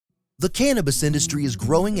The cannabis industry is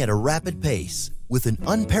growing at a rapid pace, with an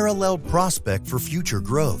unparalleled prospect for future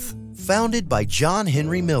growth. Founded by John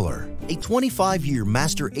Henry Miller, a 25-year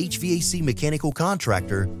master HVAC mechanical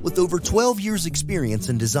contractor with over 12 years' experience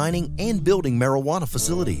in designing and building marijuana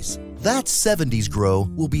facilities. That's 70's Grow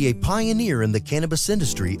will be a pioneer in the cannabis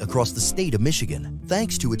industry across the state of Michigan,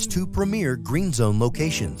 thanks to its 2 premier green zone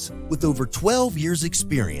locations. With over 12 years'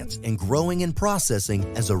 experience in growing and processing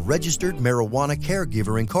as a registered marijuana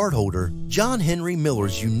caregiver and cardholder, John Henry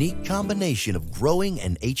Miller's unique combination of growing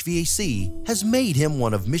and HVAC has made him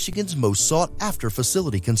one of Michigan's most sought-after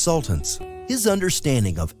facility consultants. His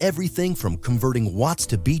understanding of everything from converting watts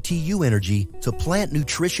to BTU energy to plant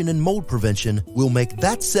nutrition and mold prevention will make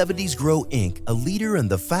That 70's Grow Inc. a leader in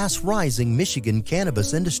the fast-rising Michigan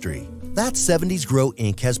cannabis industry. That 70's Grow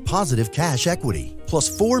Inc. has positive cash equity, plus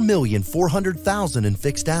 $4,400,000 in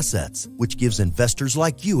fixed assets, which gives investors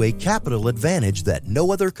like you a capital advantage that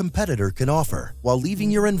no other competitor can offer, while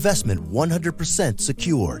leaving your investment 100%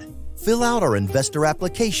 secured. Fill out our investor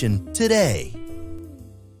application today.